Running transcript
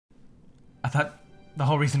thought the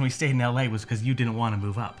whole reason we stayed in LA was because you didn't want to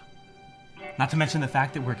move up. Not to mention the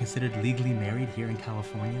fact that we're considered legally married here in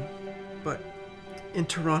California. But in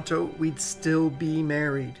Toronto, we'd still be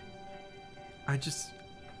married. I just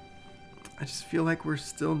feel like we're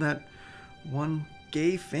still that one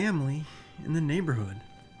gay family in the neighborhood.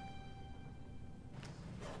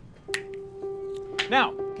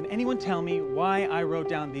 Now, can anyone tell me why I wrote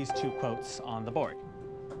down these two quotes on the board?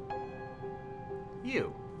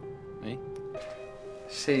 You. Me?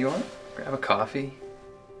 Say, you want to grab a coffee?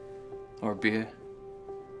 Or a beer?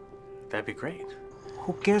 That'd be great.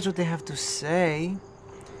 Who cares what they have to say?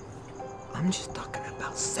 I'm just talking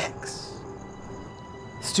about sex.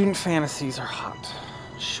 Student fantasies are hot,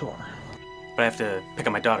 sure. But I have to pick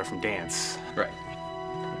up my daughter from dance. Right.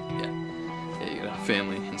 Yeah, you got a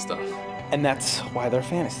family and stuff. And that's why they're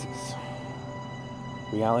fantasies.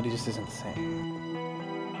 Reality just isn't the same.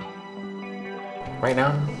 Right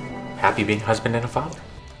now, I'm happy being husband and a father.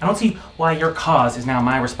 I don't see why your cause is now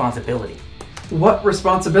my responsibility. What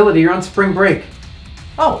responsibility? You're on spring break.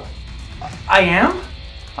 Oh, I am?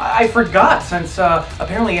 I forgot, since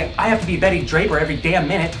apparently I have to be Betty Draper every damn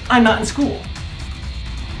minute I'm not in school.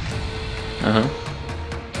 Uh-huh.